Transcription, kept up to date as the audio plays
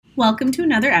Welcome to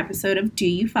another episode of Do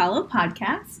You Follow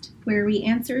Podcast, where we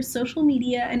answer social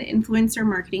media and influencer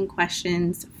marketing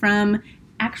questions from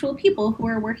actual people who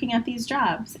are working at these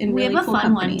jobs in We really have a cool fun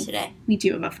companies. one today. We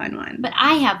do have a fun one. But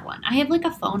I have one. I have like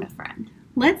a phone a friend.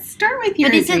 Let's start with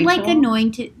yours, But is it like Rachel.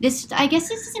 annoying to this? I guess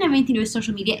this doesn't have anything to do with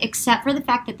social media, except for the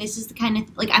fact that this is the kind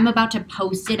of like I'm about to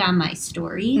post it on my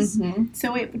stories. Mhm.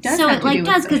 So it does. So have it to like do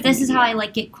does with because this social is how media. I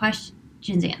like get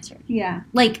questions answered. Yeah,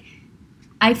 Like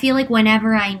I feel like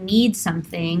whenever I need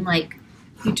something, like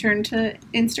you turn to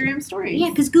Instagram stories. yeah,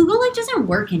 because Google like doesn't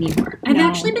work anymore. I've No.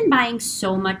 actually been buying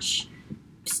so much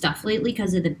stuff lately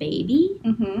because of the baby,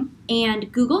 Mm-hmm.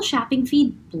 and Google shopping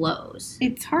feed blows.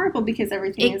 It's horrible because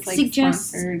everything It is like suggests-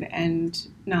 sponsored and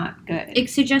not good. It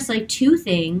suggests like two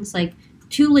things, like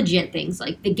two legit things.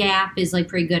 Like the Gap is like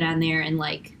pretty good on there, and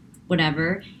like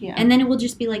whatever. Yeah. And then it will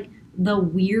just be like the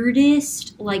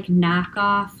weirdest, like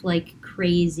knockoff, like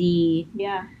crazy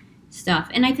yeah. stuff.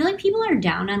 And I feel like people are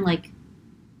down on like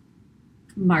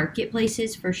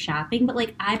marketplaces for shopping, but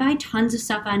like I buy tons of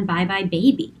stuff on Buy Buy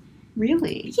Baby.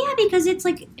 Really? Yeah, because it's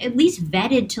like at least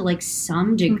vetted to like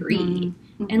some degree.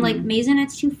 Mhm. And like Mhm.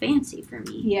 Maisonette's too fancy for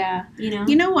me. Yeah. You know?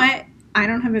 You know what? I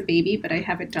don't have a baby, but I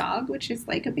have a dog, which is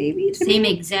like a baby to Same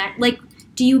me. exact. Like,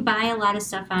 do you buy a lot of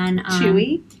stuff on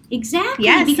Chewy. Exactly.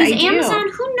 Yes, because I do. Amazon,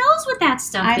 who knows what that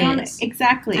stuff I don't is?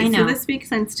 exactly. I know. So this makes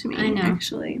sense to me. I know.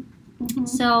 Actually. Mhm.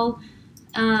 So,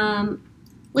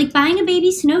 like buying a baby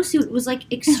snowsuit was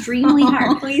like extremely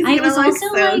hard. He's I gonna was look also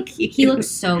so like, cute. he looks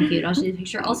so cute. I'll show you the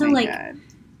picture. Oh Also, my like, God.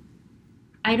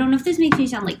 I don't know if this makes me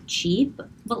sound like cheap,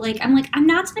 but like, I'm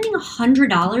not spending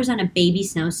 $100 on a baby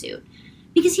snowsuit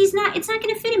because it's not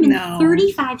going to fit him in No.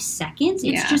 35 seconds.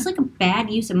 It's Yeah. just like a bad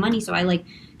use of money. So I like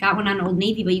got one on Old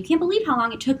Navy, but you can't believe how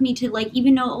long it took me to like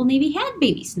even know Old Navy had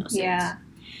baby snowsuits. Yeah.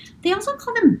 They also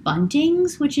call them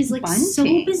buntings, which is like so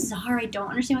Bunting. bizarre. I don't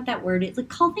understand what that word is. Like,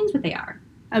 call things what they are.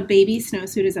 A baby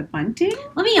snowsuit is a bunting?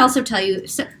 Let me also tell you,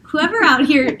 so whoever out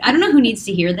here, I don't know who needs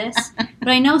to hear this, but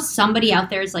I know somebody out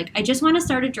there is like, I just want to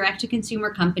start a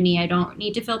direct-to-consumer company. I don't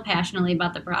need to feel passionately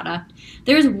about the product.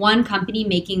 There's one company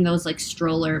making those like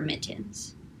stroller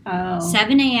mittens. Oh.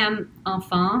 7 a.m.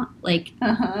 Enfant like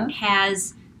Uh-huh.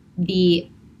 has the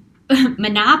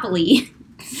monopoly.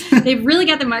 They've really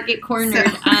got the market cornered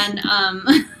So- on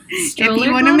stroller If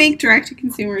you want to clothes. make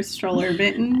direct-to-consumer stroller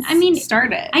mittens, I mean,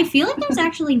 start it. I feel like there's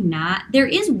actually not. There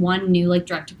is one new like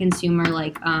direct to consumer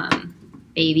like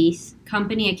babies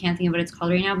company. I can't think of what it's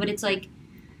called right now, but it's like.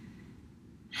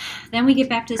 Then we get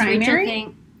back to this Rachel Primary?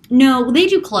 thing. No, they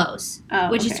do clothes, Oh,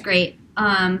 which okay. is great.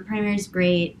 Primary's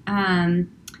great.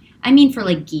 I mean for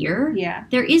like gear. Yeah.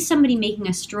 There is somebody making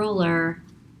a stroller.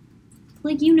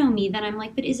 Like you know me, that I'm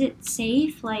like, but is it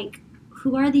safe? Like,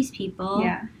 who are these people?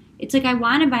 Yeah. It's like I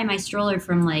want to buy my stroller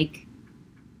from like.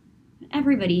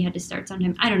 Everybody had to start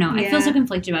sometime. I don't know. I feel so Yeah.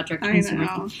 conflicted about direct to I consumer.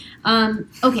 know.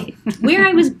 Okay, where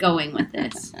I was going with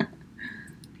this.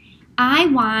 I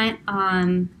want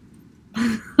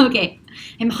okay,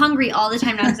 I'm hungry all the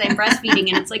time now because I'm breastfeeding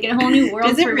and it's like a whole new world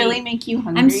Does it for really me. make you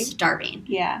hungry? I'm starving.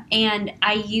 Yeah. And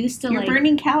I used to You're like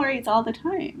burning calories all the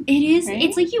time. it is right?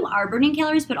 it's like you are burning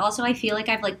calories, but also I feel like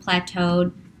I've like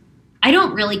plateaued. I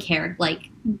don't really care. Like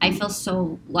I feel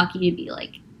so lucky to be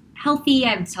like healthy. I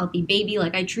have this healthy baby.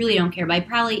 Like I truly don't care. But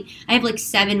I have like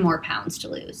 7 more pounds to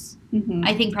lose. Mhm.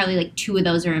 I think probably like 2 of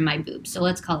those are in my boobs. So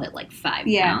let's call it like 5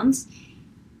 Yeah. pounds.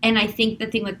 And I think the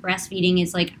thing with breastfeeding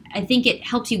is like, I think it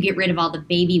helps you get rid of all the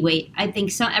baby weight. I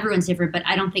think everyone's different, but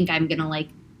I don't think I'm going to like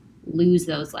lose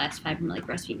those last 5 from like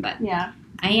breastfeeding. But Yeah.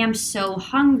 I am so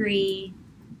hungry,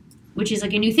 which is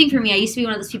like a new thing for me. I used to be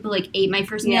one of those people who like ate my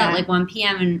first meal Yeah. at like 1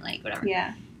 p.m. and like whatever.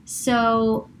 Yeah.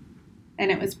 So, And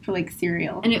it was for like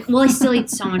cereal. I still eat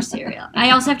so much cereal.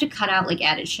 I also have to cut out like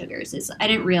added sugars. I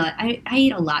didn't realize, I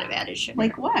eat a lot of added sugar.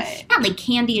 Like what? Not like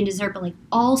candy and dessert, but like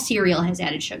all cereal has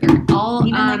added sugar. All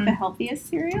Even like the healthiest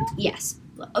cereal? yes,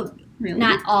 oh, Really?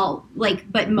 not all like,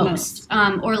 but most.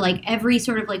 Or like every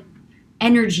sort of like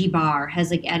energy bar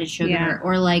has like added sugar, Yeah.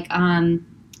 or like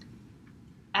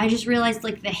I just realized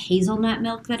like the hazelnut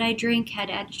milk that I drink had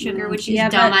added sugar, which is Yeah,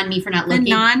 dumb but on me for not the looking.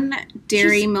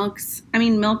 non-dairy Just- milks. I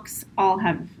mean, milks all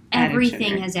have added Everything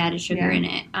sugar. has added sugar Yeah. in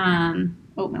it.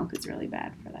 Oat milk is really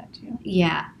bad for that too.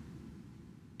 Yeah.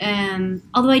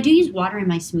 Although I do use water in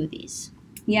my smoothies.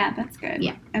 Yeah, that's good.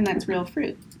 Yeah. And that's real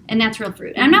fruit. And that's real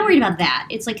fruit. And I'm not worried about that.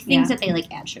 It's like things Yeah. that they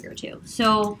like add sugar to.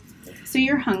 So So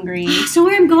you're hungry. So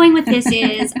where I'm going with this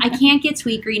is I can't get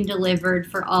Sweetgreen delivered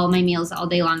for all my meals all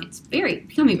day long. It's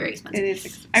becoming very expensive. It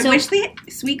is. I wish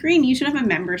Sweetgreen, you should have a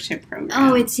membership program.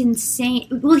 Oh, it's insane.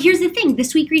 Well, here's the thing. The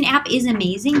Sweetgreen app is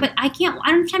amazing, but I don't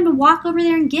have time to walk over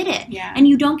there and get it. Yeah. And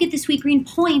you don't get the Sweetgreen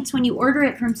points when you order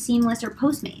it from Seamless or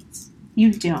Postmates.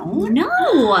 You don't?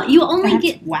 No. You only That's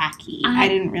get... wacky. I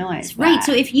didn't realize that. Right.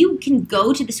 So if you can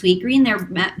go to the Sweetgreen,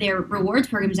 their rewards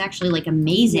program is actually, like,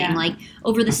 amazing. Yeah. Like,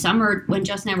 over the summer, when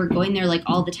Justin and I were going there, like,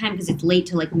 all the time because it's late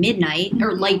to, like, midnight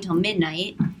or light till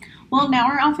midnight. Well, now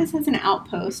our office has an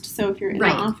outpost, so if you're in the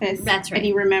office That's right. and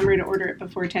you remember to order it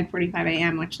before 10:45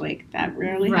 a.m., which, like, that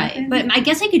rarely happens. But I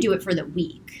guess I could do it for the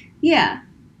week. Yeah.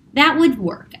 That would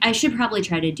work. I should probably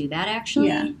try to do that, actually.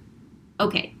 Yeah.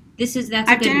 Okay.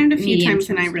 I've done it a few times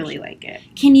and I really like it.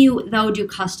 Can you, though, do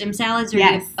custom salads? Or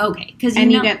yes. Okay.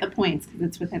 You get the points because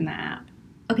it's within the app.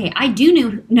 Okay, I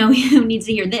do know who needs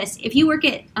to hear this. If you work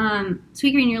at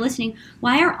Sweetgreen and you're listening,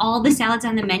 why are all the salads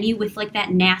on the menu with, like, that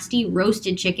nasty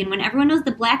roasted chicken when everyone knows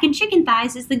the blackened chicken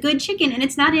thighs is the good chicken and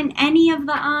it's not in any of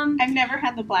the... I've never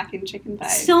had the blackened chicken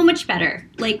thighs. So much better.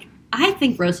 Like, I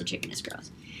think roasted chicken is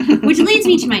gross. Which leads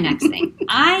me to my next thing.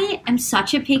 I am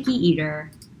such a picky eater.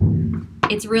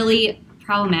 It's really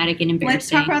problematic and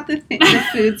embarrassing. Let's talk about the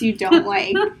foods you don't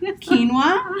like.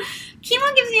 Quinoa?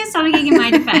 Quinoa gives me a stomachache in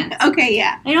my defense. Okay,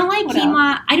 yeah. I don't like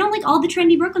quinoa. I don't like all the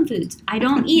trendy Brooklyn foods. I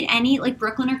don't eat any, like,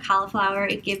 Brooklyn or cauliflower.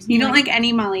 It gives me... You don't like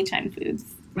any Molly Chen foods?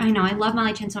 I know. I love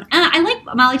Molly Chen so much. I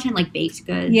like Molly Chen, like, baked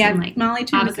goods. Yeah, and, like, Molly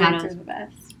Chen avocados. are the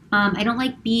best. I don't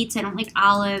like beets. I don't like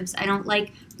olives. I don't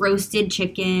like roasted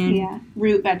chicken. Yeah,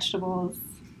 root vegetables.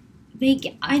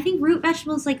 I think root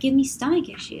vegetables, like, give me stomach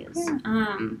issues.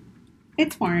 Yeah.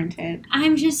 It's warranted.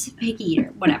 I'm just a picky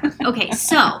eater. Whatever. Okay,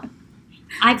 so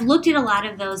I've looked at a lot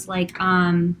of those, like,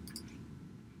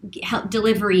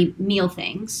 delivery meal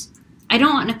things. I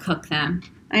don't want to cook them.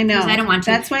 I know. I don't want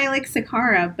to. That's why I like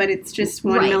Sakara, but it's just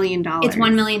 $1 million. It's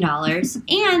 $1 million.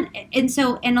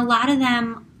 and a lot of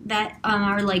them that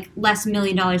are, like, less $1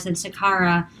 million than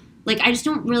Sakara, like, I just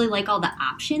don't really like all the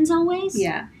options always.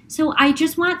 Yeah. So I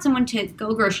just want someone to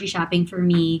go grocery shopping for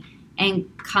me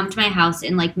and come to my house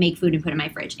and, like, make food and put it in my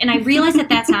fridge. And I realize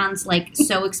that sounds, like,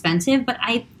 so expensive, but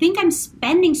I think I'm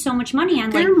spending so much money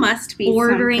on, like, there must be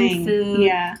ordering something. food.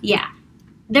 Yeah. Yeah.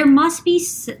 There must be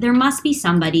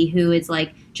somebody who is,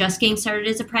 like, just getting started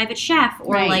as a private chef,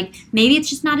 or like, maybe it's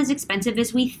just not as expensive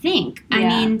as we think. Yeah. I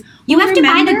mean, you have to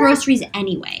buy the groceries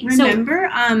anyway. Remember,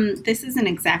 this isn't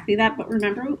exactly that, but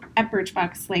remember at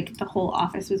Birchbox, like, the whole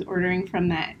office was ordering from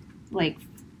that, like,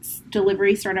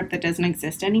 delivery startup that doesn't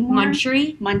exist anymore.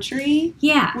 Munchery.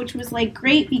 Yeah. Which was, like,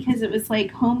 great because it was, like,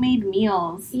 homemade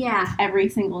meals. Yeah. Every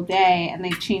single day, and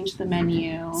they changed the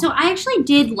menu. So I actually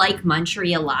did like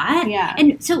Munchery a lot. Yeah.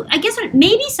 And so I guess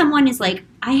maybe someone is like,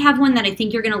 I have one that I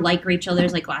think you're going to like, Rachel.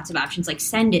 There's, like, lots of options. Like,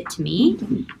 send it to me.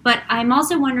 Mm-hmm. But I'm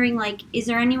also wondering, like, is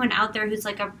there anyone out there who's,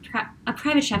 like, a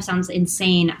private chef sounds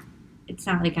insane. It's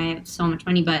not like I have so much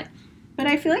money, but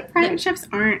I feel like private chefs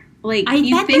aren't, like, I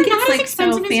you bet think they're it's, not like, as so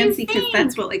expensive fancy as you because think.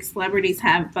 that's what, like, celebrities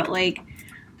have, but, like,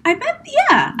 I bet,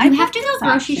 you have to go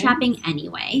grocery shopping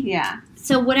anyway. Yeah.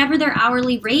 So whatever their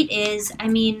hourly rate is, I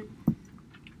mean,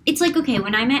 it's like, okay,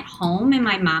 when I'm at home and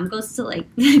my mom goes to, like,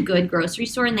 the good grocery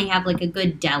store and they have, like, a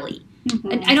good deli.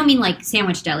 Mm-hmm. I don't mean, like,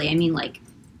 sandwich deli. I mean, like,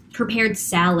 prepared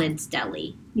salads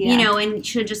deli. Yeah. You know, and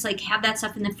she'll just, like, have that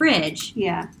stuff in the fridge.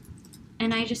 Yeah.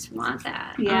 And I just want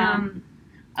that. Yeah.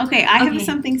 Okay, I have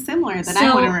something similar that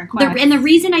I want to request. And the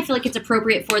reason I feel like it's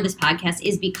appropriate for this podcast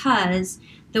is because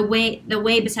the way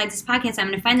besides this podcast I'm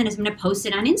going to find that is I'm going to post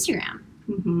it on Instagram.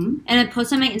 Mm-hmm. And I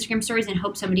post on my Instagram stories and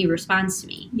hope somebody responds to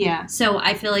me. Yeah. So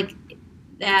I feel like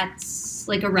that's,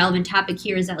 like, a relevant topic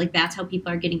here is that, like, that's how people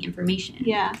are getting information.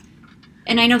 Yeah.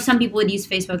 And I know some people would use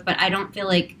Facebook, but I don't feel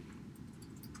like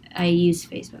I use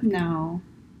Facebook. No.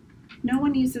 No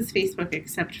one uses Facebook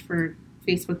except for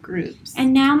Facebook groups.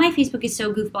 And now my Facebook is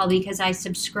so goofball because I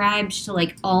subscribed to,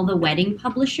 like, all the wedding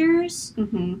publishers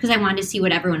because I wanted to see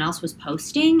what everyone else was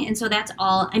posting. And so that's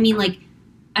all. I mean, like,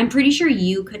 I'm pretty sure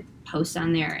you could post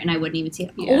on there and I wouldn't even see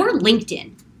it. Yeah. Or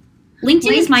LinkedIn.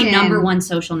 LinkedIn is my number one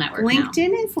social network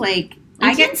LinkedIn now. Is, like,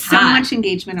 I get so much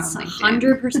engagement on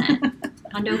LinkedIn. 100%.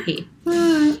 Hundo P.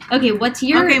 Okay, what's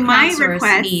your my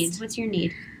request need? What's your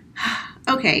need?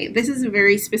 Okay, this is a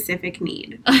very specific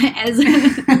need.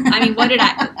 I mean, what did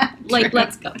I... Like,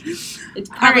 let's go. It's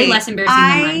probably less embarrassing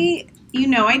than mine. You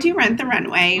know, I do Rent the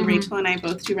Runway. Mm-hmm. Rachel and I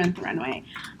both do Rent the Runway.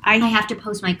 I have to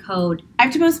post my code. I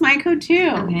have to post my code, too.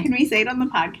 Okay. Can we say it on the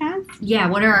podcast? Yeah,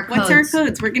 what are our codes? What's our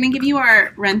codes? We're going to give you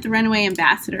our Rent the Runway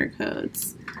ambassador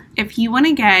codes. If you want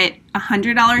to get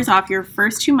 $100 off your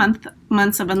first 2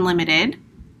 months of unlimited,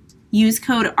 use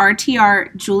code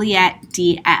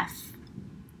RTRJulietDF.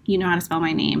 You know how to spell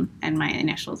my name, and my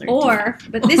initials are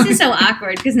DF. But this is so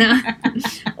awkward because now,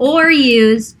 or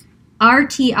use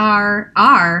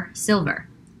RTRR Silver.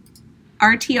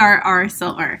 RTRR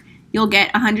Silver. You'll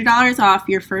get $100 off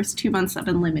your first 2 months of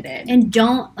Unlimited. And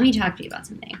let me talk to you about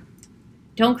something.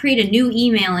 Don't create a new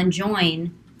email and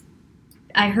join.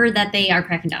 I heard that they are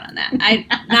cracking down on that.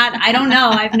 I don't know.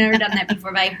 I've never done that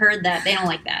before, but I heard that they don't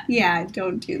like that. Yeah,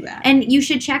 don't do that. And you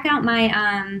should check out my,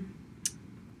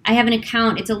 I have an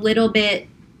account. It's a little bit,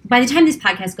 by the time this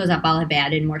podcast goes up, I'll have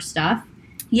added more stuff.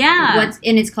 Yeah.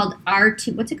 And it's called what's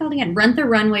it called again? Rent the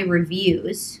Runway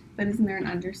Reviews. But isn't there an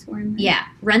underscore in there? Yeah.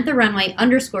 Rent the Runway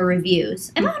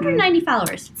 _reviews. I have 190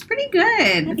 followers. It's pretty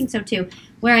good. I think so too.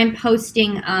 Where I'm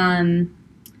posting,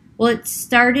 well, it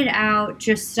started out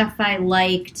just stuff I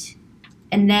liked,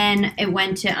 and then it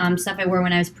went to stuff I wore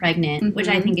when I was pregnant, which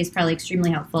I think is probably extremely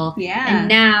helpful. Yeah. And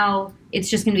now it's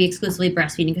just going to be exclusively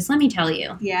breastfeeding, because let me tell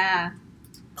you. Yeah.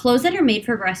 Clothes that are made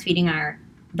for breastfeeding are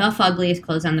the fuggliest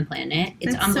clothes on the planet.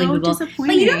 It's That's unbelievable. so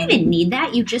disappointing. But you don't even need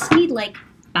that. You just need, like,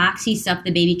 boxy stuff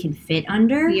the baby can fit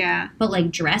under. Yeah. But, like,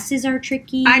 dresses are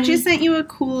tricky. I just sent you a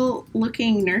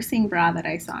cool-looking nursing bra that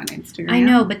I saw on Instagram. I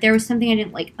know, but there was something I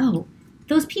didn't like. Oh,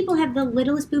 those people have the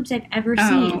littlest boobs I've ever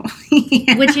seen.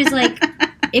 Yeah. Which is, like,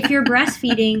 if you're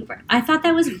breastfeeding, I thought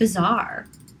that was bizarre.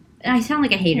 I sound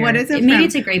like a hater. What is it Maybe from?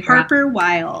 it's a great bra. Harper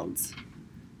Wild.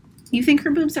 You think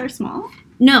her boobs are small?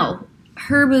 No,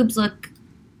 her boobs look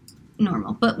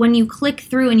normal. But when you click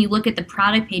through and you look at the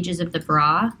product pages of the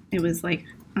bra, It was like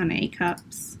on A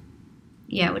cups.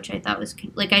 yeah, which I thought was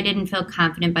like, I didn't feel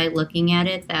confident by looking at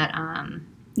it that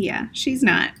Yeah, she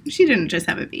didn't just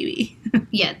have a baby.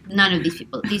 yeah, none of these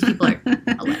people are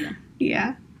 11.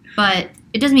 Yeah. But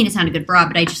it doesn't mean it's not a good bra,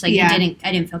 but I just like Yeah. I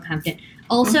didn't feel confident.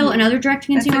 Also, another direct to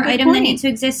consumer That's a good item that point. needs to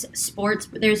exist, sports.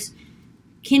 There's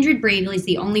Kindred Bravely is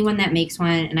the only one that makes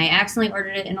one, and I accidentally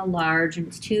ordered it in a large and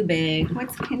it's too big.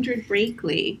 What's Kindred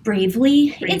Bravely?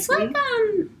 Bravely? It's Bravely?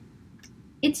 like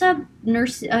it's a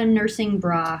nursing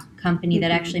bra company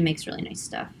that actually makes really nice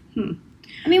stuff.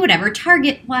 I mean, whatever.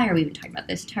 Target. Why are we even talking about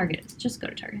this? Target. Just go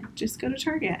to Target. Just go to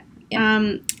Target.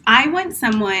 Yeah. I want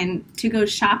someone to go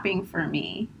shopping for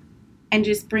me and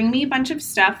just bring me a bunch of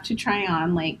stuff to try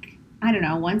on, like, I don't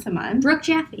know, once a month. Brooke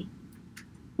Jaffe.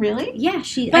 Really? Yeah,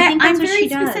 But I think that's I'm what very she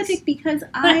does. specific because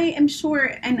I am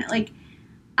sure, and like,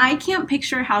 I can't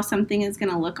picture how something is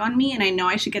going to look on me, and I know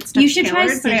I should get stuff You should try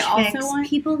tailored, but I Stitch also Fix. want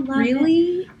People love it.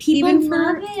 really People Even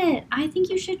love for- it. I think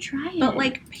you should try it. But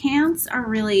like pants are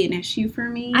really an issue for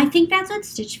me. I think that's what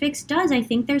Stitch Fix does. I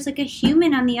think there's like a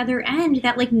human on the other end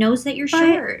that like knows that you're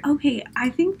short. Okay, I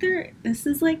think this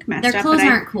is like messed Their up. clothes but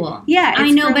aren't cool. Yeah, I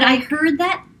it's know, for, but I like- heard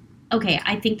that. Okay,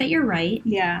 I think that you're right,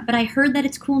 Yeah, but I heard that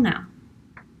it's cool now.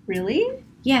 really?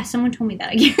 Yeah, someone told me that.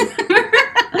 I can't remember.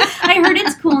 I heard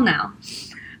it's cool now.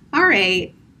 All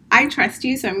right, I trust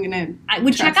you, so I'm gonna. I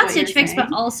would check Trust out what you're Stitch Fix, but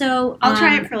saying. also I'll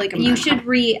try it for like a month. You should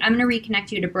I'm gonna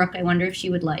reconnect you to Brooke. I wonder if she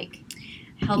would like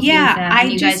help you with Yeah, that. I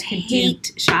and you just guys could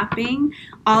hate shopping.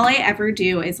 All I ever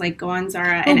do is like go on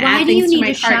Zara But and why add do you things to need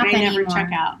my to cart, shop and I never anymore?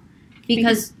 check out.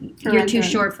 because For you're Rent too the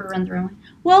short for Rent the Runway.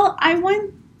 Well, I don't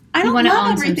wanna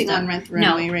love own some everything stuff. on Rent the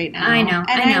No, Runway right now. I know,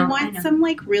 and I know, want I know. some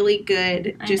like really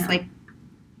good, I just know. like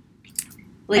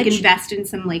I tr- invest in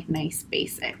some like nice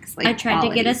basics. Like I tried to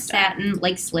get quality a stuff. satin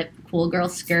like slip cool girl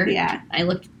skirt. Yeah. I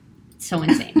looked so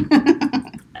insane.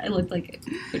 I looked like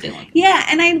who didn't look. Yeah,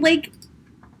 and I like.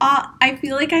 I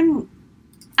feel like I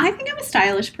think I'm a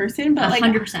stylish person, but like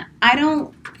 100%. I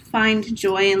don't find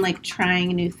joy in like trying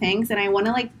new things, and I want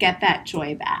to like get that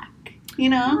joy back. You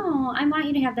know? Oh, I want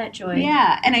you to have that joy.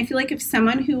 Yeah, and I feel like if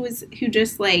someone who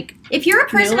just like If you're a knew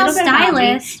a personal little bit about me-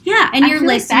 stylist yeah, and I you're feel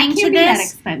like that listening to can't be that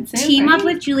this, expensive, team up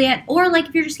right? with Juliet, or like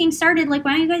if you're just getting started, like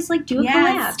why don't you guys like do a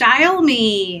collab? style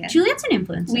me. Juliet's an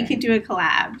influencer. We could do a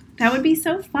collab. That would be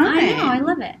so fun. I know, I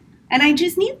love it. And I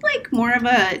just need like more of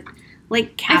a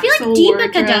like I capsule feel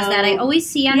like Deepika does that. I wardrobe. always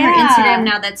see on her Yeah. Instagram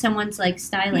now that someone's like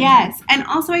styling. Yes, and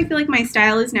also I feel like my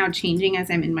style is now changing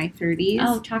as I'm in my 30s.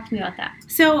 Oh, talk to me about that.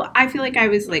 So I feel like I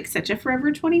was like such a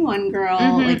Forever 21 girl,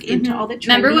 like into all the trendy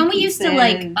Remember when we used to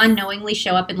like pieces. unknowingly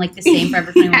show up in like the same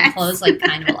Forever 21 Yes. clothes like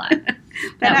kind of a lot.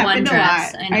 that one happened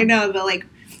dress, a lot. I know. I know the like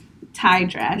tie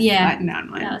dress, Yeah. button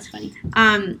down one. That was funny.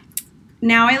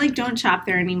 Now I like don't shop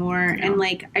there anymore, No. and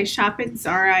like I shop at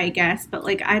Zara, I guess, but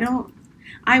like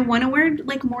I want to wear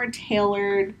like more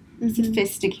tailored,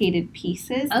 sophisticated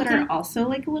pieces that Okay. are also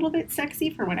like a little bit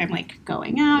sexy for when I'm like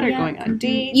going out or Yeah. going on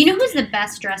dates. You know who's the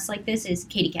best dressed like this is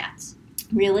Katie Katz.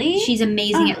 Really? She's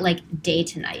amazing Oh. at like day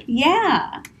to night.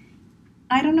 Yeah.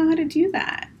 I don't know how to do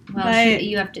that. Well, but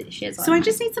you have to. She has. So I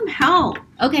just need some help.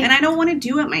 Okay. And I don't want to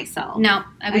do it myself. No,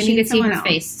 I wish you could see her else.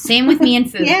 face. Same with me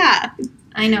and food. Yeah.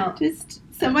 I know. Just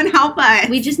someone help us.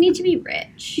 We just need to be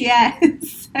rich.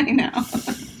 Yes, I know.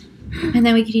 And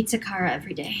then we could eat Sakara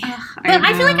every day. Ugh, But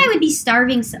I feel like I would be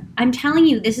starving. I'm telling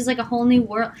you, this is like a whole new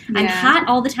world. I'm Yeah. hot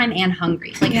all the time and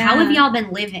hungry. Like, how have y'all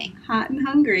been living? Hot and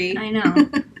hungry. I know.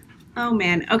 Oh,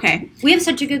 man. Okay. We have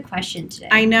such a good question today.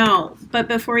 I know. But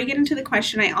before we get into the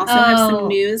question, I also have some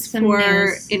news for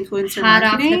influencer hot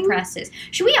marketing. off the presses.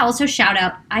 Should we also shout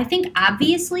out, I think,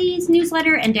 Obviously's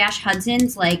newsletter and Dash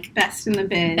Hudson's, like, Best in the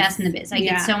Biz. Best in the Biz. I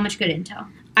get so much good intel.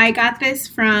 I got this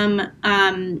from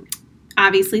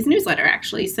Obviously's newsletter,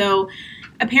 actually. So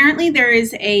apparently there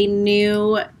is a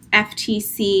new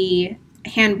FTC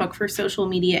handbook for social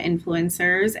media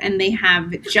influencers, and they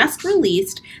have just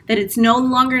released that it's no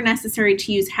longer necessary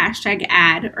to use hashtag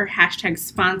ad or hashtag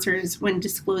sponsors when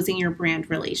disclosing your brand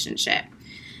relationship.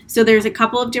 So there's a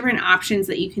couple of different options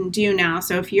that you can do now.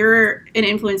 So if you're an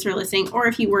influencer listening, or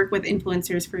if you work with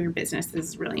influencers for your business, this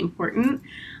is really important.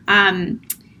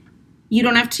 You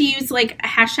don't have to use like a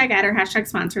hashtag ad or hashtag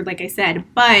sponsored, like I said,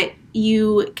 but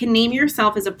you can name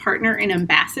yourself as a partner and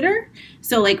ambassador.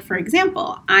 So like, for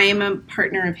example, I am a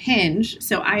partner of Hinge.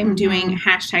 So I'm doing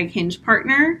hashtag Hinge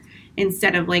partner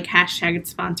instead of like hashtag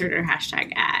sponsored or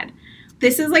hashtag ad.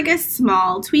 This is like a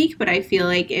small tweak, but I feel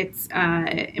like it's an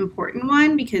important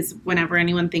one because whenever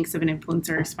anyone thinks of an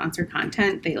influencer or sponsored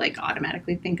content, they like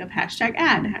automatically think of hashtag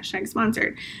ad, hashtag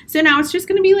sponsored. So now it's just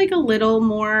going to be like a little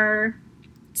more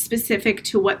specific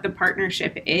to what the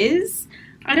partnership is.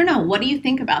 I don't know. What do you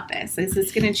think about this? Is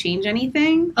this going to change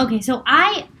anything? Okay, so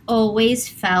I always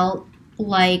felt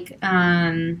like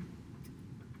the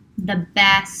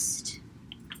best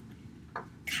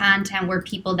content were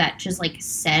people that just like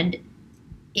said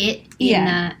it in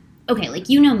the... Okay, like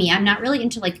you know me. I'm not really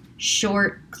into like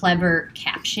short, clever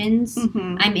captions.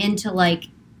 I'm into like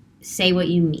say what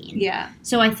you mean. Yeah.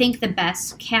 So I think the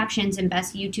best captions and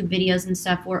best YouTube videos and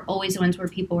stuff were always the ones where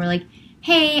people were like,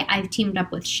 hey, I've teamed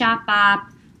up with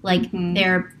ShopBop. Like,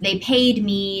 they paid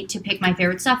me to pick my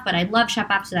favorite stuff, but I love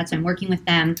ShopBop, so that's why I'm working with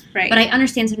them. Right. But I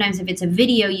understand sometimes if it's a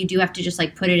video, you do have to just,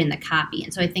 like, put it in the copy.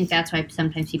 And so I think that's why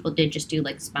sometimes people did just do,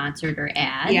 like, sponsored or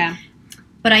ad. Yeah.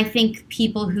 But I think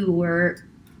people who were...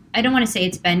 I don't want to say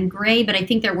it's been gray, but I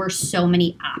think there were so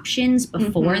many options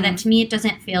before that to me it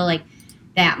doesn't feel like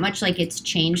that much like it's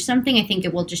changed something. I think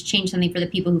it will just change something for the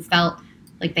people who felt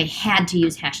like they had to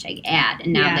use hashtag ad,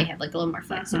 and now they have like a little more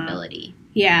flexibility.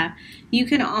 Yeah. You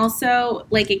can also,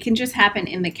 like, it can just happen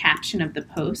in the caption of the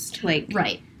post, like,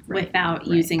 without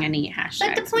using any hashtags.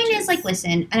 But the point is, like,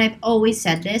 listen, and I've always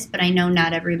said this, but I know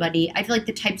not everybody, I feel like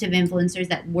the types of influencers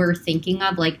that we're thinking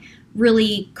of, like,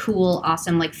 really cool,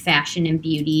 awesome, like, fashion and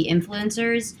beauty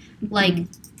influencers, like,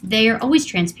 they are always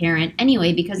transparent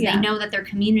anyway because they know that their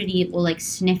community will, like,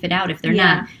 sniff it out if they're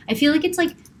not. I feel like it's,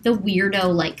 like, the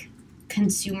weirdo, like,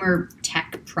 consumer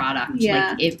tech product.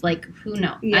 Like, if, like, who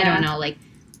knows? I don't know, like,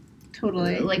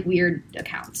 totally. Like, weird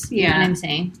accounts. You know what I'm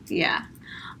saying? Yeah.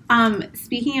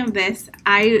 Speaking of this,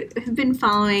 I have been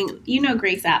following, you know,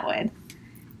 Grace Atwood.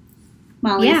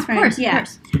 Molly's friend. Of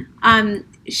course.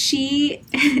 She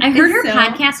I heard her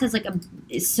podcast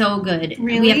is so good.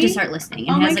 Really? We have to start listening. It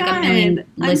has like God. a million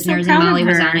listeners, so and Molly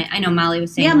was her. on it. I know Molly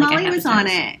was saying Yeah, like Molly was on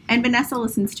it. And Vanessa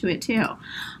listens to it too.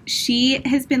 She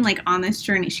has been like on this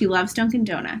journey. She loves Dunkin'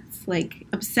 Donuts, like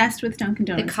obsessed with Dunkin'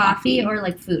 Donuts. The coffee or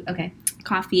like food? Okay.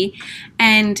 Coffee,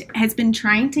 and has been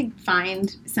trying to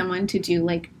find someone to do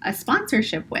like a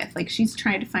sponsorship with. Like she's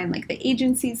trying to find like the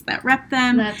agencies that rep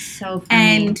them. That's so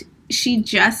funny. And she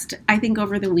just, I think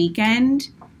over the weekend,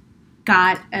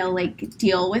 got a like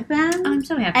deal with them. I'm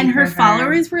so happy. And for her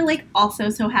followers were like also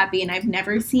so happy, and I've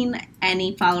never seen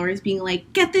any followers being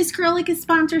like, get this girl like a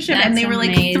sponsorship. That's and they were like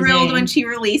amazing. thrilled when she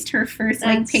released her first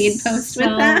like paid post with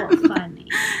them. Funny.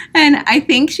 And I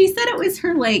think she said it was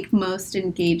her like most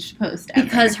engaged post ever.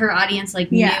 Because her audience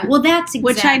like knew. Well, that's exactly.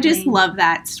 Which I just love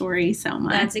that story so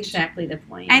much. That's exactly the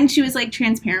point. And she was like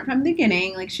transparent from the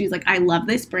beginning. Like she was like, I love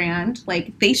this brand.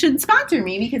 Like they should sponsor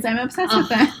me because I'm obsessed with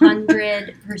them.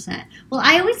 100%. Well,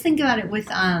 I always think about it with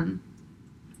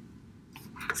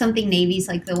Something Navy's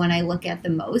like the one I look at the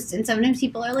most, and sometimes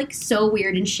people are like so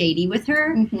weird and shady with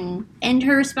her. And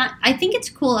her response, I think it's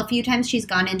cool. A few times she's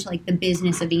gone into like the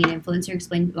business of being an influencer,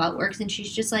 explained how it works, and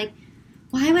she's just like,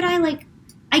 why would I like?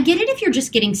 I get it if you're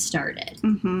just getting started,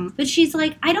 but she's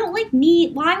like, I don't like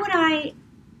need. Why would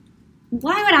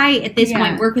I at this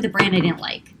point work with a brand I didn't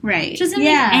like? Right. She doesn't make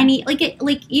any like it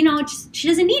like you know. Just, she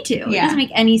doesn't need to. It doesn't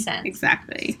make any sense.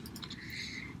 Exactly.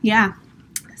 Yeah.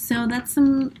 So that's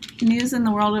some news in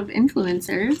the world of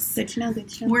influencers. Good to know. Good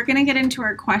to know. We're going to get into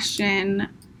our question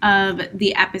of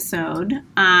the episode,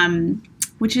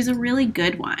 which is a really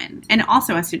good one, and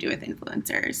also has to do with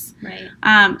influencers.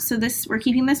 Right. So we're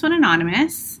keeping this one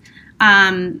anonymous.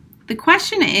 The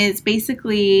question is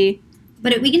basically,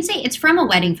 but we can say it's from a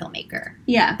wedding filmmaker.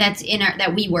 Yeah, that's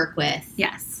that we work with.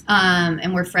 Yes.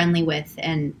 And we're friendly with,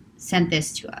 and sent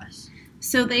this to us.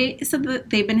 So they said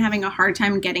that they've been having a hard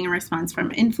time getting a response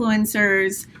from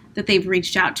influencers that they've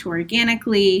reached out to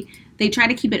organically. They try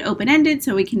to keep it open-ended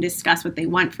so we can discuss what they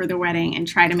want for their wedding and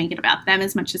try to make it about them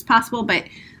as much as possible. But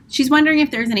she's wondering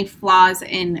if there's any flaws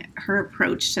in her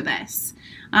approach to this.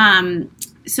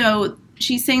 So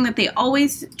she's saying that they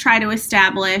always try to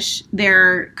establish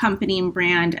their company and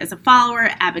brand as a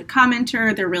follower, avid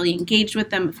commenter. They're really engaged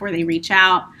with them before they reach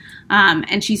out.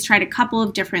 And she's tried a couple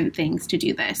of different things to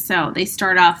do this. So they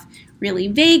start off really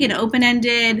vague and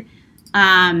open-ended.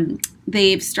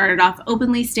 They've started off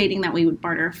openly stating that we would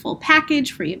barter a full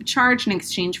package free of charge in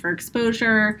exchange for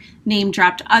exposure, name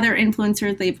dropped other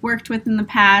influencers they've worked with in the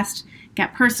past,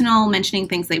 get personal, mentioning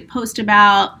things they post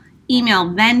about, email,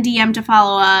 then DM to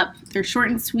follow up. They're short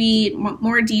and sweet,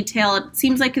 more detailed. It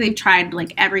seems like they've tried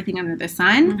like everything under the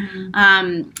sun.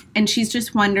 Mm-hmm. And she's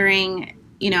just wondering,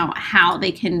 how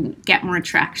they can get more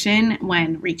traction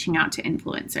when reaching out to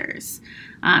influencers.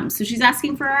 So she's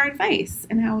asking for our advice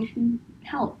and how we can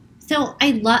help. So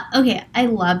I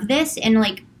love this. And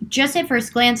like, just at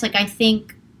first glance, like, I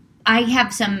think I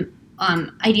have some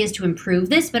ideas to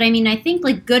improve this, but I mean, I think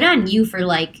like good on you for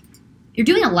like, you're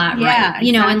doing a lot right,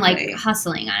 exactly. And like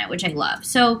hustling on it, which I love.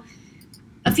 So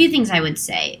a few things I would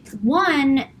say.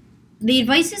 One, the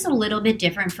advice is a little bit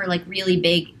different for like really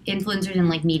big influencers and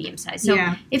like medium size. So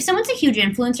if someone's a huge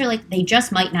influencer, like they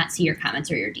just might not see your comments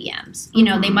or your DMs.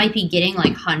 They might be getting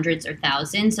like hundreds or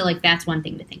thousands. So like that's one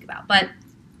thing to think about. But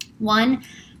one,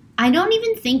 I don't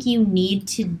even think you need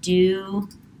to be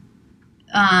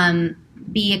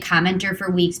a commenter for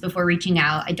weeks before reaching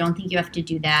out. I don't think you have to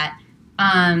do that.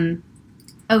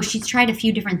 She's tried a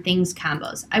few different things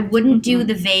combos. I wouldn't do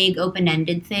the vague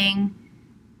open-ended thing.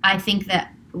 I think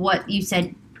that what you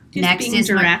said just next is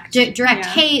direct. Direct. Yeah.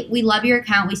 Hey, we love your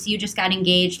account. We see you just got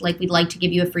engaged. Like, we'd like to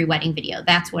give you a free wedding video.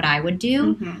 That's what I would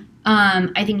do. Mm-hmm.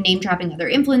 I think name dropping other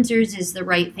influencers is the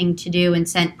right thing to do, and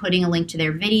putting a link to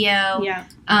their video. Yeah.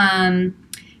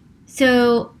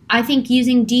 So I think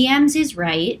using DMs is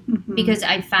right, mm-hmm. because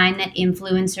I find that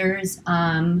influencers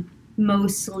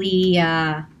mostly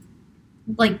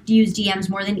like use DMs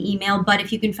more than email. But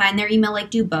if you can find their email,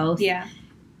 like, do both. Yeah.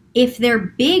 If they're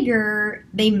bigger,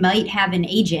 they might have an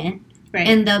agent, right,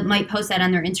 and they might post that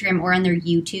on their Instagram or on their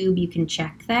YouTube. You can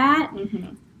check that.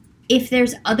 Mm-hmm. If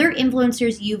there's other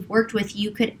influencers you've worked with,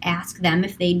 you could ask them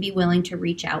if they'd be willing to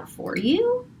reach out for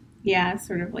you. Yeah,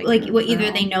 sort of like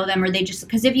either they know them or they just,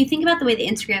 because if you think about the way the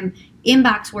Instagram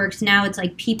inbox works now, it's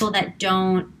like people that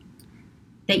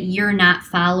you're not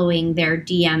following, their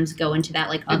DMs go into that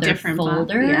like other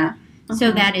folder. Yeah. Uh-huh.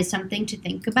 So that is something to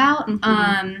think about.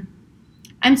 Mm-hmm.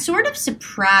 I'm sort of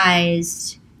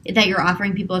surprised that you're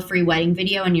offering people a free wedding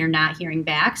video and you're not hearing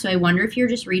back. So I wonder if you're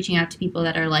just reaching out to people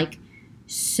that are like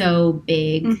so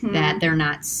big mm-hmm. that they're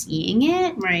not seeing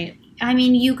it. Right. I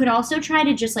mean, you could also try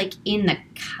to just like in the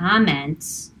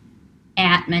comments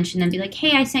mention them, be like,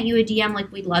 hey, I sent you a DM,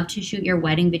 like, we'd love to shoot your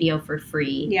wedding video for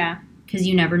free. Yeah. Because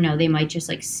you never know, they might just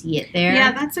like see it there.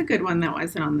 Yeah, that's a good one that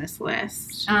wasn't on this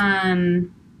list. I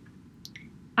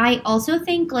also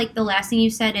think like the last thing you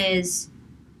said is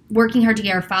working hard to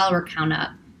get our follower count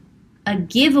up. A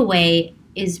giveaway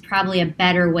is probably a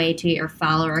better way to get your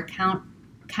follower count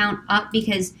up,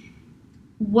 because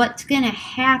what's going to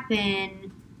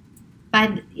happen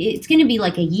it's going to be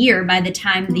like a year by the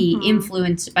time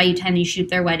mm-hmm. by the time you shoot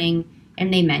their wedding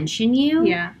and they mention you.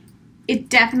 Yeah. It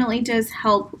definitely does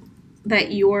help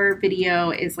that your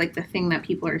video is like the thing that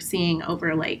people are seeing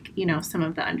over like, some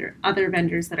of the other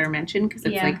vendors that are mentioned, because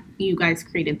it's like you guys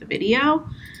created the video.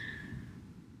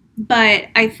 But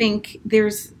I think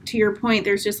to your point,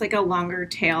 there's just like a longer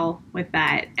tail with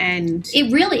that. And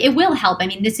it will help. I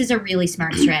mean, this is a really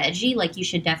smart strategy. Like, you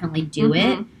should definitely do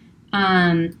mm-hmm. it.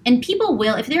 And people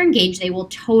will, if they're engaged, they will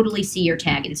totally see your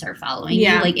tag and start following you.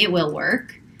 Like, it will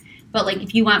work. But like,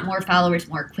 if you want more followers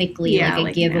more quickly,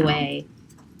 like a giveaway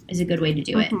is a good way to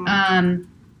do it. Mm-hmm.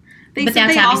 But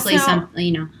that's obviously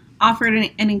something, offered an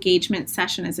engagement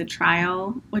session as a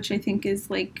trial, which I think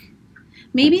is like,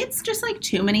 maybe it's just like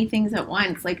too many things at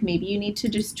once. Like, maybe you need to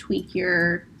just tweak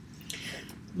your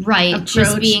approach.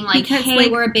 Just being like, hey,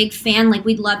 we're a big fan. Like,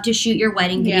 we'd love to shoot your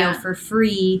wedding video for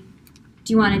free.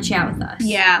 Do you want to chat with us?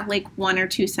 Yeah, like 1 or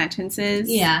 2 sentences.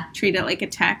 Yeah. Treat it like a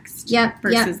text. Yep.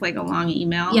 Versus like a long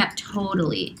email. Yeah,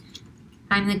 totally.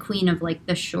 I'm the queen of like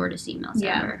the shortest emails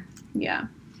ever. Yeah.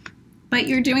 But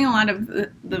you're doing a lot of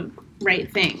the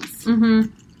right things.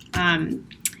 Mm-hmm.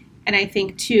 And I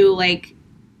think too, like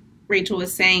Rachel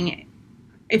was saying,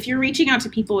 if you're reaching out to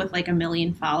people with like 1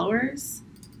 million followers,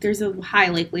 there's a high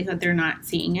likelihood they're not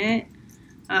seeing it.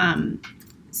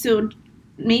 So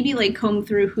maybe like comb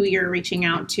through who you're reaching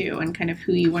out to and kind of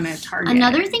who you want to target.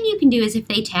 Another thing you can do is if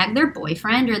they tag their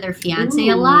boyfriend or their fiance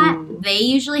a lot, they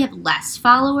usually have less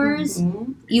followers.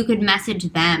 Mm-hmm. You could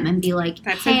message them and be like,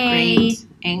 That's hey, a great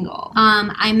angle.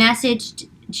 I messaged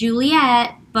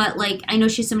Juliet, but like I know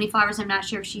she has so many followers, I'm not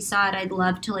sure if she saw it. I'd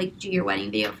love to like do your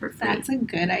wedding video for free. That's a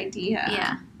good idea.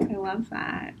 Yeah. I love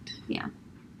that. Yeah.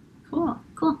 Cool.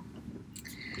 Okay.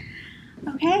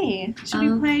 Okay. Should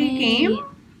we play a game?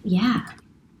 Yeah.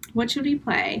 What should we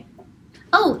play?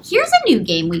 Oh, here's a new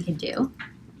game we could do.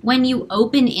 When you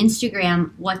open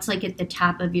Instagram, what's like at the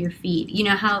top of your feed? You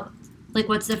know how, like,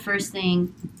 what's the first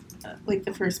thing? Like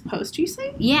the first post you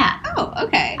see? Yeah. Oh,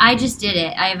 okay. I just did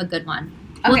it. I have a good one.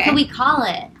 Okay. What can we call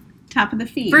it? Top of the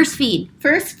feed. First feed.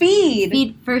 First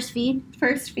feed. First feed?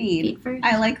 First feed. Feed first?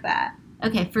 I like that.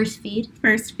 Okay, first feed.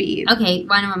 First feed. Okay,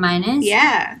 wanna know what mine is?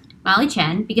 Yeah. Molly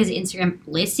Chen, because Instagram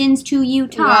listens to you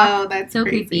talk. Wow, that's so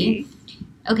crazy. creepy.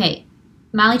 Okay,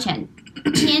 Molly Chen.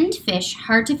 Tinned fish,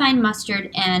 hard to find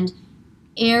mustard, and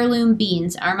heirloom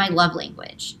beans are my love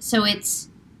language. So it's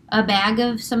a bag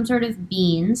of some sort of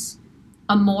beans,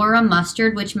 Amora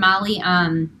mustard, which Molly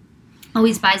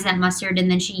always buys that mustard, and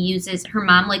then she uses, her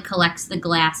mom like collects the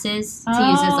glasses to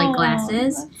use as like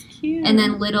glasses. That's cute. And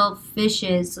then little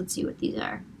fishes, let's see what these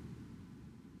are.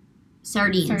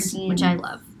 Sardines. Which I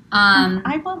love.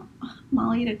 I want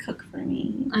Molly to cook for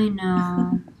me. I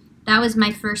know. That was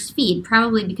my first feed,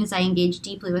 probably because I engaged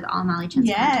deeply with all Molly Chen's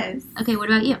content. Okay, what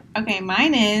about you? Okay,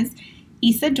 mine is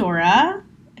Isadora,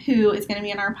 who is going to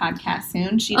be on our podcast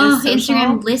soon. She does social.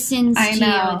 Instagram listens I to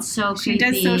know. you. It's so creepy. She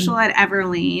does social at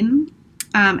Everlane,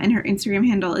 and her Instagram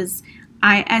handle is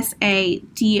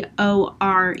ISADORUH,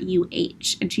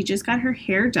 and she just got her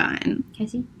hair done.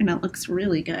 Casey? And it looks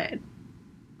really good.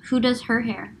 Who does her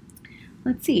hair?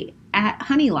 Let's see. At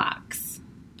Honeylocks.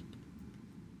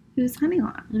 Who's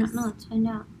Honeylocks? I don't know. Let's find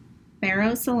out.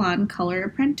 Barrow Salon Color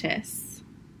Apprentice.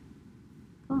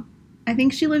 Cool. I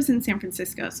think she lives in San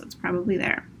Francisco, so it's probably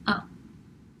there. Oh.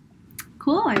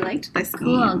 Cool. I liked this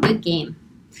Cool. game. Good game.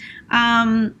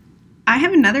 I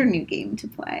have another new game to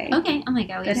play. Okay. Oh my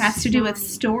god. That has to do with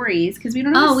stories, because we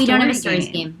don't have we don't have a stories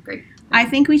game. Great. I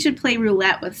think we should play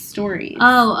roulette with stories.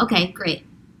 Oh, okay. Great.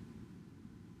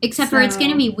 Except for it's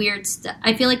going to be weird stuff.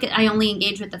 I feel like I only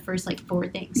engage with the first, 4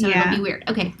 things, so it'll be weird.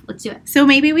 Okay, let's do it. So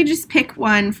maybe we just pick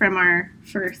one from our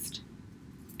first,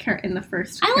 in the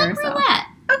first carousel. I like roulette.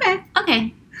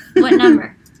 Okay. What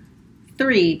number?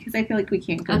 3, because I feel like we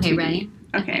can't go too ready? deep.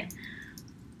 Okay.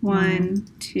 1,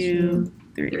 2,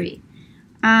 3. 3.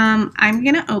 I'm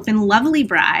going to open Lovely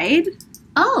Bride.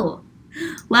 Oh.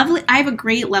 I have a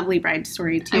great Lovely Bride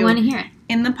story, too. I want to hear it.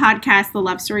 In the podcast, the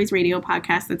Love Stories radio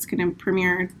podcast that's going to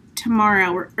premiere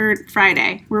tomorrow or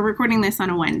Friday. We're recording this on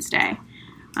a Wednesday.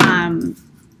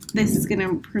 This is going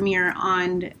to premiere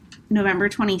on November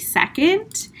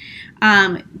 22nd.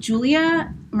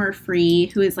 Julia Murphy,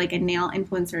 who is like a nail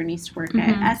influencer and used to work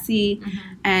at Essie,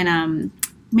 and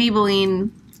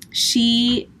Maybelline,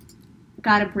 she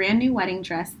got a brand new wedding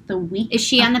dress the week Is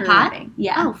she of on the her pod? wedding.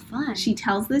 Yeah. Oh, fun. She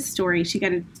tells this story. She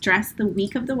got a dress the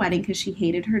week of the wedding because she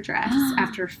hated her dress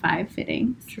after 5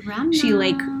 fittings. Drama. She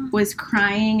was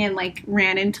crying and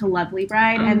ran into Lovely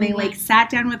Bride, and they sat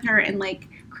down with her and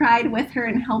cried with her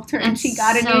and helped her, and she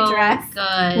got a new dress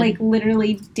good.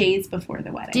 Literally days before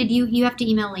the wedding. Did you have to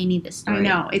email Lainey this story? I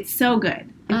know. It's so good.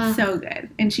 It's so good.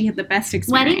 And she had the best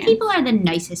experience. Wedding people are the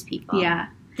nicest people. Yeah.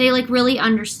 They really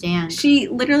understand. She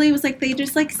literally was they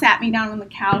just sat me down on the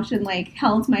couch and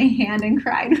held my hand and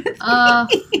cried with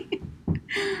me.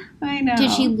 I know.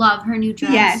 Did she love her new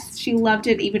dress? Yes, she loved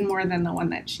it even more than the one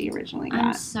that she originally got.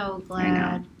 I'm so glad. I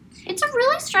know. It's a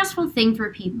really stressful thing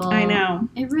for people. I know.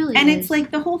 It really and is. it's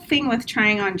the whole thing with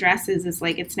trying on dresses is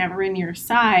it's never in your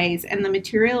size, and the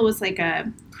material was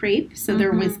a crepe, so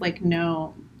there was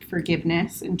no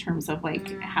forgiveness in terms of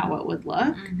how it would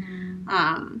look.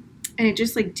 And it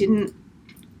just didn't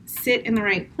sit in the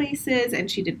right places, and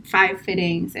she did 5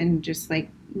 fittings and just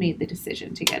made the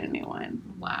decision to get a new one.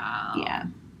 Wow. Yeah.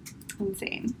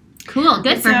 Insane. Cool.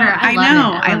 Good for her.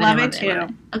 I love it too.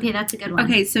 Okay, that's a good one.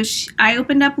 Okay, so I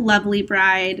opened up Lovely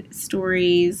Bride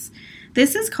stories.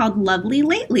 This is called Lovely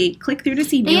Lately. Click through to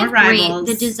see new arrivals.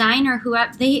 The designer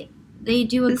They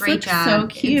do a This great looks job. so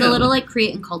cute. It's a little like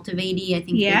create and cultivate-y, I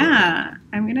think. Yeah.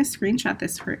 I'm going to screenshot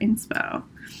this for inspo.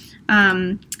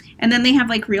 And then they have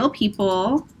like real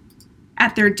people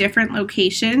at their different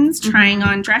locations trying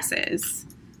on dresses.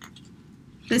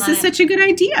 This is such a good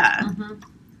idea.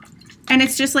 And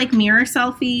it's just like mirror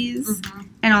selfies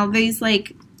and all these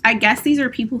like, I guess these are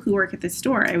people who work at the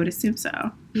store. I would assume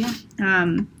so. Yeah.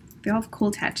 They all have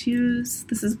cool tattoos.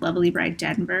 This is Lovely Bride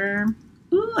Denver.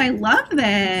 Ooh, I love this.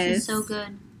 This is so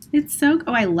good. It's so,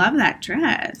 oh, I love that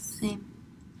dress. Same.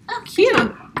 Oh, cute.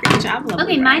 Great job, Lovely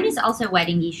Okay, Bride. mine is also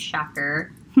wedding-y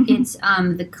shocker. It's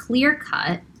the Clear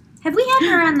Cut. Have we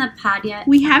had her on the pod yet?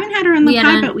 We haven't had her on the had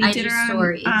pod, on but we IG did her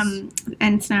stories. on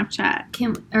and Snapchat.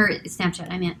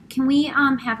 Snapchat, I meant. Can we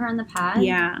have her on the pod?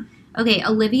 Yeah. Okay,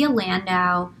 Olivia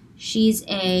Landau. She's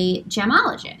a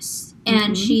gemologist,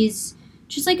 and she's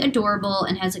just like adorable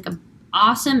and has like a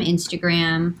awesome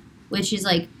Instagram, which is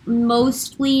like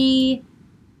mostly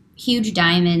huge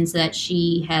diamonds that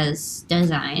she has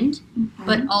designed,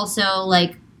 but also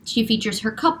like she features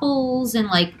her couples and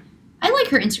like I like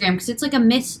her Instagram because it's like a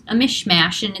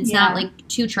mishmash and it's not like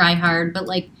too try hard, but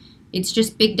like it's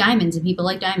just big diamonds and people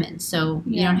like diamonds, so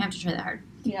you don't have to try that hard.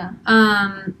 Yeah.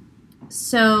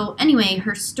 So anyway,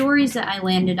 her stories that I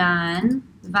landed on,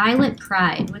 Violet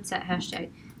Pride. What's that hashtag?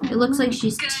 It looks like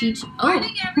she's teaching.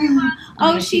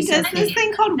 Oh, she does this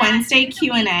thing called Wednesday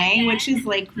Q&A, which is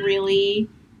like really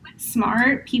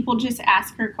smart. People just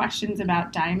ask her questions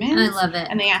about diamonds. I love it.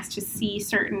 And they ask to see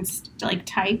certain like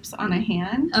types on a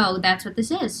hand. Oh, that's what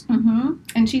this is.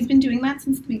 And she's been doing that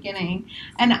since the beginning.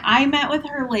 And I met with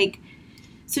her like,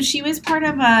 so she was part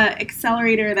of a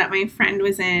accelerator that my friend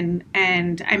was in,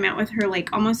 and I met with her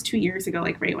like almost 2 years ago,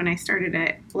 like right when I started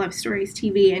at Love Stories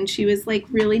TV, and she was like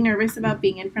really nervous about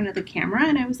being in front of the camera,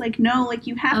 and I was like, no, like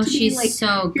you have to be she's like,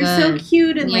 so you're so good.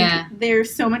 cute, and like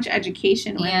there's so much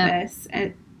education with this,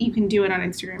 and you can do it on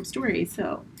Instagram stories.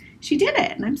 So she did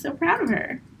it, and I'm so proud of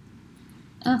her.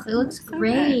 Oh, it looks so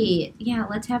great. Yeah,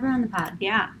 let's have her on the pod.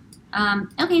 Yeah.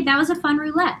 Okay, that was a fun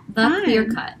roulette. The Clear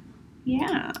Cut.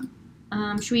 Yeah.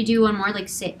 Should we do one more, like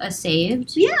a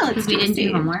saved? Yeah, let's Because we didn't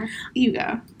do homework. You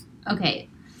go. Okay.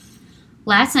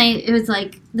 Last night, it was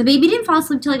like, the baby didn't fall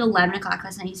asleep till like 11 o'clock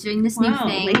last night. He's doing this new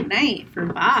thing. Late night for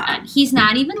Bob. He's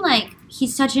not even like,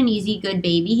 he's such an easy, good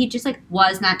baby. He just like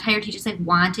was not tired. He just like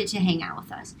wanted to hang out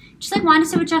with us. Just like wanted to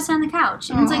sit with Justin on the couch.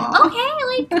 And it's like,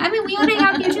 okay, like, I mean, we want to hang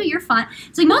out with you too. You're fun.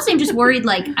 It's like, mostly I'm just worried,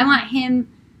 like, I want him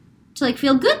to like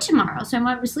feel good tomorrow. So I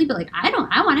want him to sleep, but like, I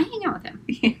want to hang out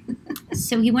with him.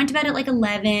 So he went to bed at like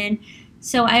 11.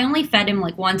 So I only fed him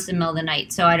like once in the middle of the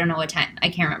night. So I don't know what time. I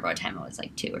can't remember what time it was,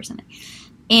 like 2 or something.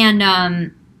 And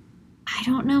I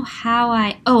don't know how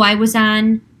I was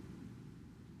on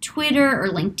Twitter or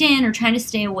LinkedIn or trying to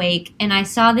stay awake. And I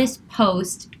saw this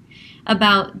post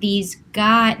about these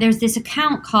guys. There's this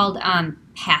account called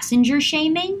Passenger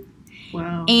Shaming.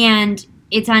 Wow. And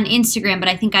it's on Instagram, but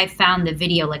I think I found the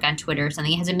video like on Twitter or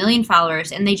something. It has 1 million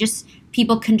followers, and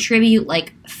people contribute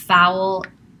like foul,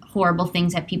 horrible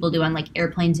things that people do on like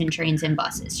airplanes and trains and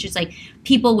buses. Just like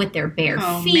people with their bare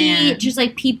feet, man. just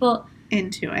like people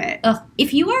into it. Ugh.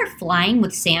 If you are flying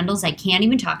with sandals, I can't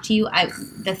even talk to you.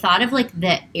 The thought of like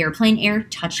the airplane air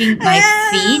touching my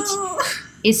feet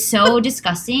is so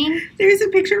disgusting. There's a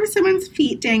picture of someone's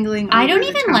feet dangling over I don't the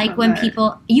even top like of when it.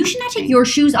 people... You should not take your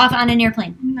shoes off on an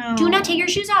airplane. No. Do not take your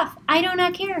shoes off. I do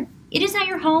not care. It is not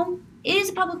your home. It is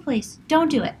a public place. Don't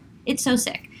do it. It's so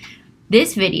sick.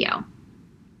 This video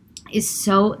is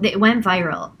so... It went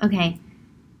viral. Okay.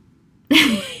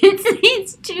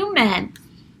 It's two men.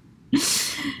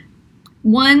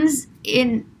 One's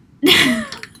in... I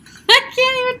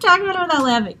can't even talk about it without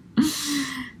laughing.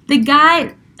 The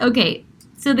guy... Okay.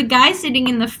 So the guy sitting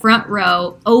in the front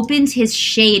row opens his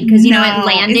shade because you know at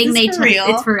landing it's for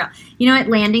real. You know at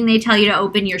landing they tell you to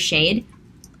open your shade,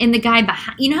 and the guy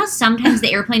behind, you know how sometimes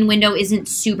the airplane window isn't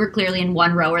super clearly in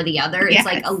one row or the other, it's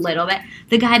like a little bit.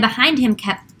 The guy behind him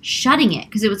kept shutting it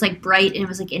because it was like bright and it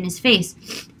was like in his face,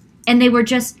 and they were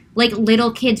just like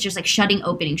little kids just like shutting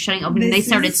opening. They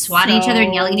started swatting each other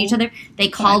and yelling at each other. They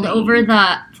called over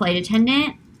the flight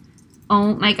attendant.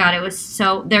 Oh my god, it was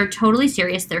so... They're totally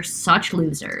serious. They're such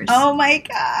losers. Oh my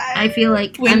god. I feel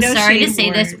like... I'm sorry to say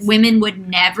this. Women would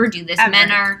never do this. Ever. Men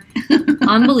are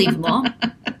unbelievable.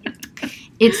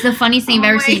 It's the funniest thing I've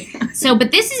ever seen. So,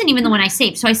 but this isn't even the one I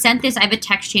saved. So I sent this... I have a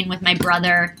text chain with my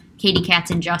brother, Katie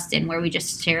Katz, and Justin, where we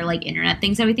just share like internet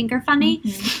things that we think are funny.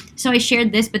 Mm-hmm. So I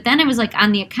shared this, but then I was like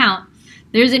on the account.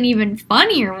 There's an even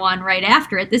funnier one right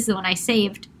after it. This is the one I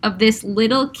saved of this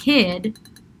little kid...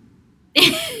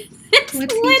 This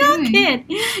What's he little doing?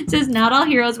 kid says, "Not all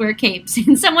heroes wear capes."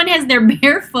 And someone has their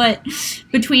bare foot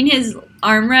between his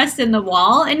armrest and the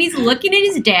wall, and he's looking at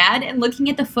his dad and looking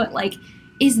at the foot like,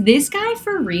 is this guy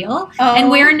for real? Oh. And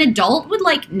where an adult would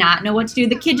like not know what to do,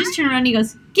 the kid just turned around and he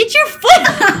goes, "Get your foot!"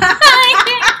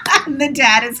 The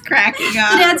dad is cracking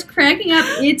up. The dad's cracking up.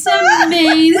 It's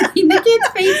amazing. The kid's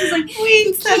face is like, Wait,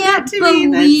 he send can't that to me.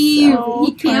 That's believe. so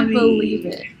He can't funny. believe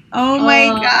it. Oh my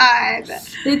Oh. god.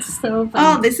 It's so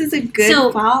funny. Oh, this is a good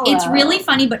so follow. it's really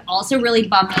funny, but also really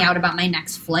bummed me out about my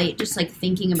next flight. Just like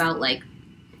thinking about like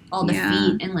all the Yeah.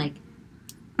 feet and like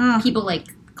Ugh. people like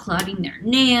clouding their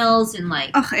nails and like.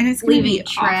 Ugh, and it's going to be leaving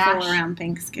trash. awful around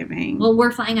Thanksgiving. Well,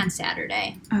 we're flying on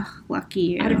Saturday Ugh, lucky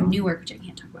you. out of Newark, which I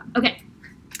can't talk about. Okay,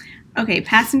 Okay,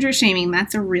 passenger shaming.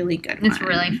 That's a really good one. it's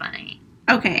really funny.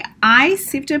 Okay, I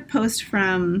saved a post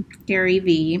from Gary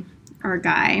V, our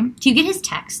guy. Do you get his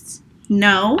texts?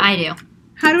 No. I do.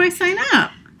 How do I sign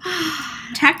up?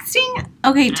 Texting?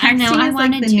 Okay, texting I know. I is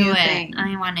want like to the do new it. thing.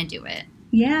 I want to do it.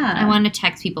 Yeah. I want to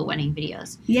text people wedding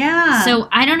videos. Yeah. So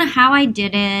I don't know how I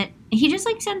did it. He just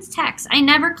like sends texts. I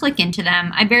never click into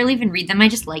them. I barely even read them. I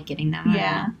just like getting them.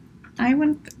 yeah. I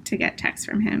went to get texts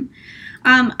from him.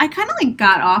 I kind of like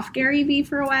got off Gary V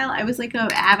for a while. I was like an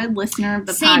avid listener of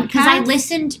the Same, podcast. because I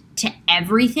listened to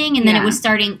everything, and then Yeah. it was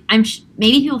starting.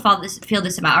 Maybe people feel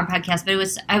this about our podcast, but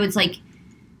I was like,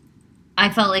 I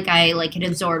felt like I like had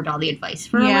absorbed all the advice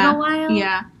for a Yeah. little while.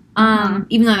 Yeah.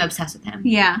 Even though I'm obsessed with him.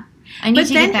 Yeah. I need But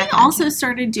to then get back he also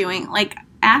started doing like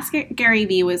Ask Gary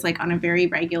V was like on a very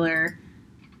regular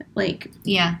like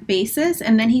yeah. basis,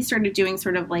 and then he started doing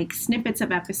sort of like snippets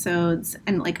of episodes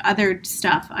and like other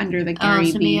stuff under the Gary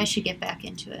So maybe V. I should get back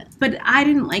into it. But I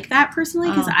didn't like that personally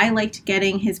because Oh. I liked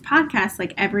getting his podcast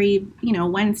like every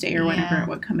Wednesday or whenever Yeah. it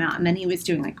would come out, and then he was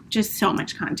doing like just so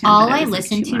much content. All that it I was, like,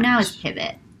 listen too to now much. is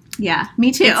Pivot. Yeah,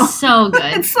 me too. It's so good.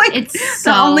 It's like it's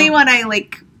the only one I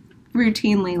like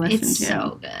routinely listen It's to.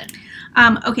 so good.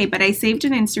 Okay, but I saved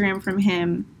an Instagram from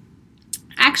him.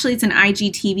 Actually, it's an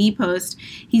IGTV post.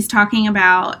 He's talking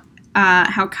about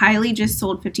how Kylie just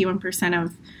sold 51%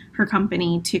 of her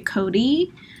company to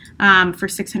Coty for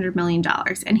 $600 million.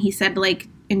 And he said, like,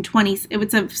 it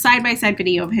was a side-by-side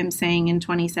video of him saying in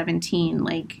 2017,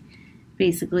 like,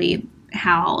 basically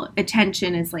how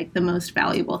attention is, like, the most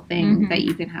valuable thing that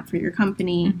you can have for your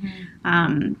company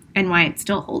and why it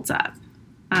still holds up.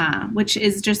 Which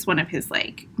is just one of his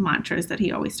like mantras that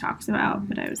he always talks about.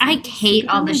 But I hate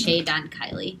all the shade on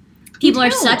Kylie. People are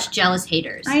too. such jealous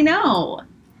haters. I know.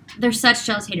 They're such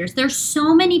jealous haters. There's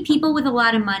so many people with a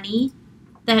lot of money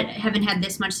that haven't had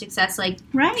this much success. Like,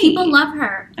 Right. people love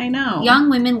her. I know. Young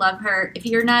women love her. If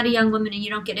you're not a young woman and you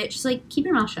don't get it, just like keep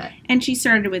your mouth shut. And she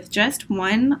started with just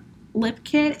one lip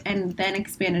kit and then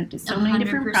expanded to so many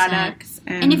different 100%. products.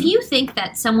 And if you think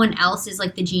that someone else is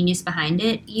like the genius behind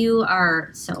it, you are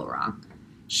so wrong.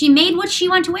 She made what she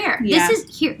wanted to wear. Yeah. This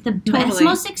is here the best, Totally.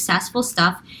 most successful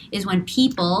stuff is when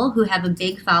people who have a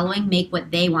big following make what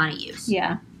they want to use.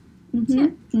 Yeah. That's Mm-hmm.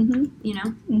 it. Mm-hmm. You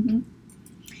know? Mm-hmm.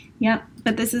 Yep.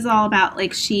 But this is all about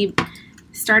like she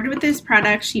started with this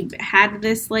product. She had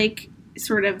this like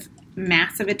sort of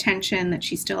massive attention that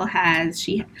she still has.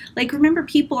 She like remember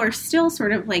people are still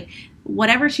sort of like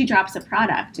whatever she drops a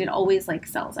product, it always like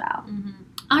sells out.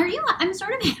 Are you? I'm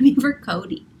sort of happy for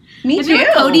Cody. Me I too. feel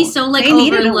like Cody's so like They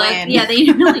needed a overlooked. win. Yeah, they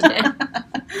really did.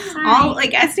 All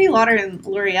like Estee Lauder and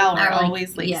L'Oreal are Are, like,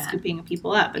 always like yeah. scooping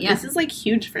people up, but Yeah. this is like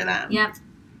huge for them. Yep.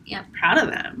 Proud of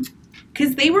them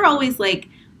because they were always like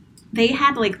they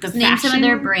had like the Name fashion some of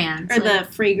their brands. or like,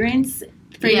 the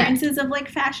fragrances of like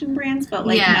fashion brands, but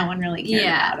like Yeah. no one really cared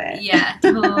about it. Yeah,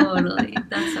 totally.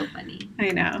 That's so funny.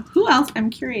 I know. Who else? I'm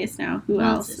curious now. Who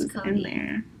else is is Cody? in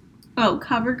there? Oh,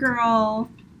 CoverGirl,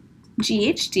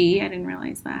 GHD. I didn't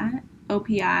realize that.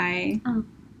 OPI.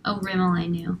 Oh, Rimmel, I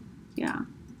knew. Yeah.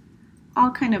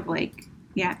 All kind of like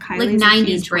Kylie's Like a 90s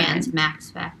huge brands, one.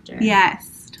 Max Factor.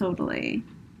 Yes, totally.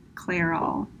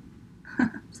 Clairol.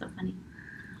 So funny.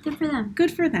 Good for them.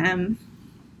 Good for them.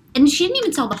 And she didn't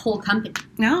even sell the whole company.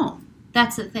 No,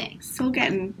 That's the thing. still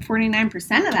getting 49%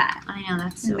 of that I know,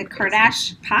 that's in so the crazy.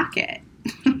 Kardashian pocket.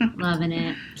 Loving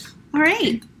it. All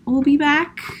right, we'll be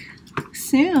back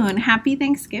soon. Happy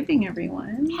Thanksgiving,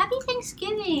 everyone. Happy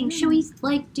Thanksgiving. Should we,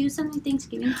 like, do something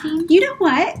Thanksgiving themed? You know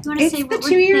what? You wanna It's say the what we're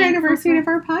 2-year thankful anniversary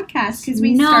for? of our podcast because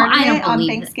we No, started I don't it on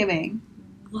believe it. Thanksgiving.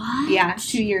 What? Yeah,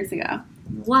 2 years ago.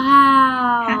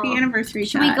 Wow. Happy anniversary,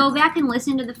 Should we Chad. go back and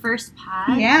listen to the first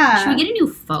pod? Yeah. Should we get a new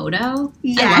photo?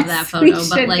 Yes, I love that we photo,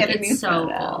 but should like get a new it's so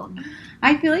photo. old.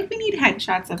 I feel like we need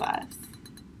headshots of us,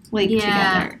 like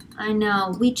Yeah, together. I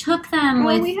know. We took them Oh,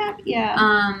 with we have,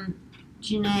 yeah.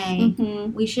 Janae.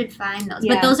 Mm-hmm. We should find those.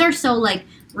 Yeah. But those are so, like,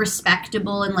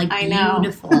 respectable and, like, I know.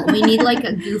 beautiful. We need, like,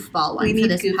 a goofball one for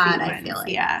this goofy pod, ones. I feel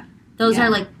like. Yeah. Those Yeah. are,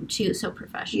 like, so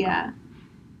professional. Yeah.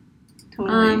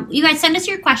 Totally. You guys send us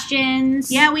your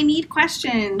questions. Yeah, we need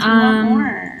questions. We want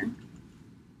more.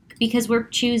 Because we're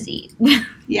choosy.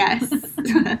 Yes.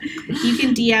 You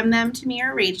can DM them to me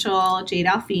or Rachel, J.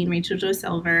 Delphine, Rachel Jo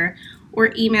Silver,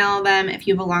 or email them if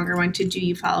you have a longer one to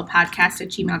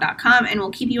doyoufollowpodcast@gmail.com, and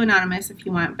we'll keep you anonymous if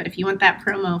you want. But if you want that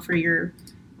promo for your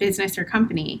business or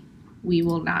company, we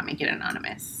will not make it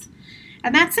anonymous.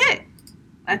 And that's it.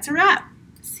 That's a wrap.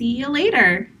 See you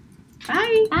later.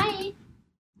 Bye. Bye.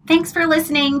 Thanks for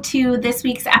listening to this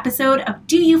week's episode of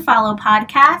Do You Follow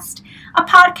Podcast, a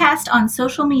podcast on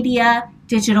social media,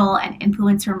 digital, and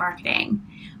influencer marketing.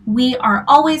 We are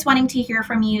always wanting to hear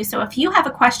from you, so if you have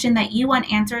a question that you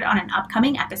want answered on an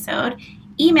upcoming episode,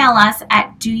 email us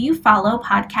at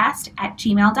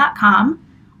doyoufollowpodcast@gmail.com,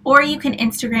 or you can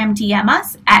Instagram DM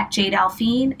us at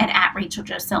jdelphine and at Rachel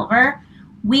Jo Silver.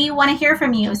 We want to hear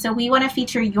from you, so we want to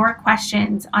feature your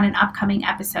questions on an upcoming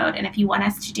episode. And if you want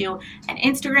us to do an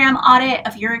Instagram audit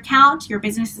of your account, your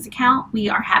business's account, we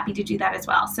are happy to do that as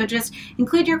well. So just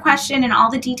include your question and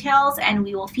all the details, and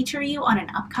we will feature you on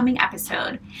an upcoming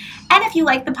episode. And if you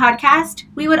like the podcast,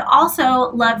 we would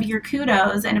also love your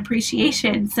kudos and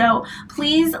appreciation. So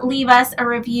please leave us a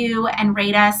review and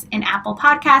rate us in Apple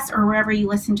Podcasts or wherever you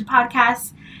listen to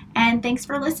podcasts. And thanks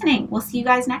for listening. We'll see you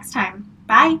guys next time.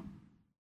 Bye.